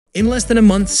In less than a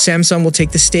month, Samsung will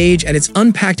take the stage at its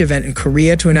Unpacked event in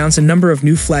Korea to announce a number of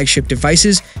new flagship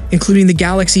devices, including the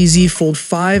Galaxy Z Fold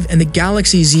 5 and the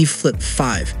Galaxy Z Flip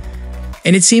 5.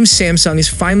 And it seems Samsung is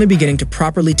finally beginning to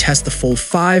properly test the Fold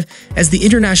 5, as the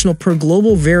international per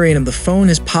global variant of the phone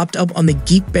has popped up on the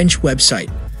Geekbench website.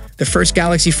 The first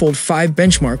Galaxy Fold 5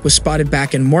 benchmark was spotted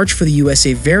back in March for the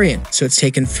USA variant, so it's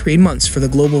taken 3 months for the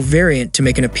global variant to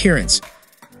make an appearance.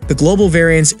 The global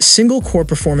variant's single-core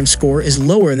performance score is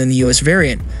lower than the US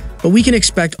variant, but we can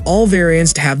expect all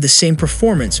variants to have the same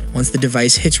performance once the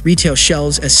device hits retail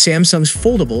shelves, as Samsung's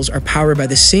foldables are powered by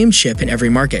the same chip in every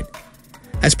market.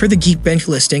 As per the Geekbench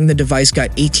listing, the device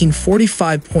got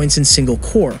 1845 points in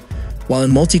single-core, while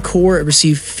in multi-core it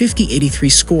received 5083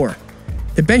 score.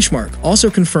 The benchmark also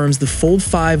confirms the Fold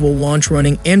 5 will launch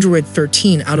running Android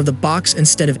 13 out of the box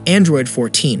instead of Android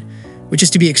 14, which is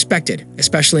to be expected,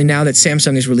 especially now that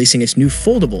Samsung is releasing its new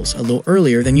foldables a little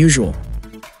earlier than usual.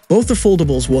 Both the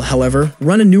foldables will, however,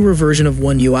 run a newer version of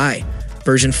One UI,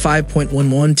 version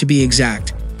 5.11 to be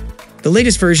exact. The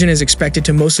latest version is expected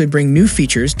to mostly bring new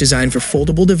features designed for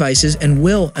foldable devices and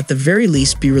will, at the very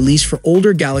least, be released for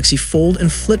older Galaxy Fold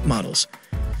and Flip models.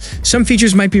 Some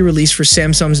features might be released for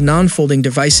Samsung's non-folding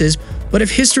devices, but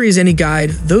if history is any guide,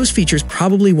 those features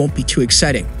probably won't be too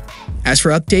exciting. As for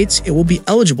updates, it will be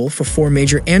eligible for 4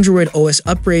 major Android OS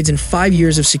upgrades and 5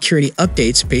 years of security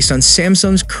updates based on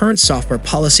Samsung's current software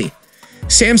policy.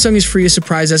 Samsung is free to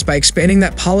surprise us by expanding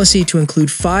that policy to include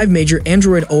 5 major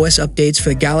Android OS updates for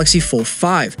the Galaxy Fold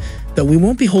 5, though we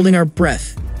won't be holding our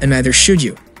breath, and neither should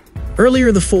you.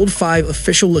 Earlier, the Fold 5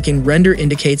 official-looking render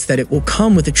indicates that it will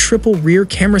come with a triple rear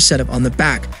camera setup on the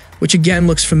back, which again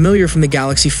looks familiar from the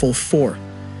Galaxy Fold 4.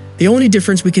 The only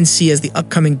difference we can see as the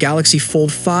upcoming Galaxy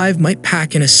Fold 5 might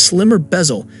pack in a slimmer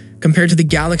bezel compared to the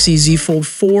Galaxy Z Fold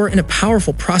 4 and a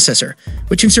powerful processor,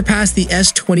 which can surpass the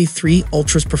S23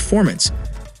 Ultra's performance.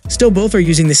 Still, both are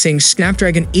using the same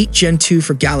Snapdragon 8 Gen 2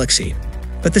 for Galaxy.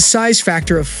 But the size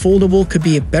factor of foldable could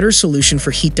be a better solution for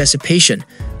heat dissipation,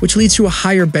 which leads to a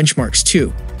higher benchmarks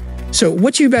too. So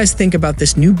what do you guys think about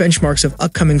this new benchmarks of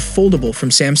upcoming foldable from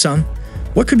Samsung?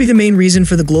 What could be the main reason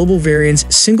for the global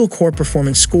variant's single-core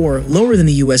performance score lower than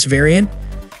the US variant?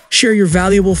 Share your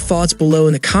valuable thoughts below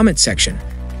in the comment section.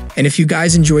 And if you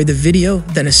guys enjoyed the video,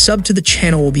 then a sub to the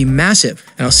channel will be massive,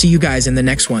 and I'll see you guys in the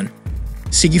next one.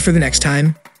 See you for the next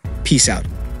time. Peace out.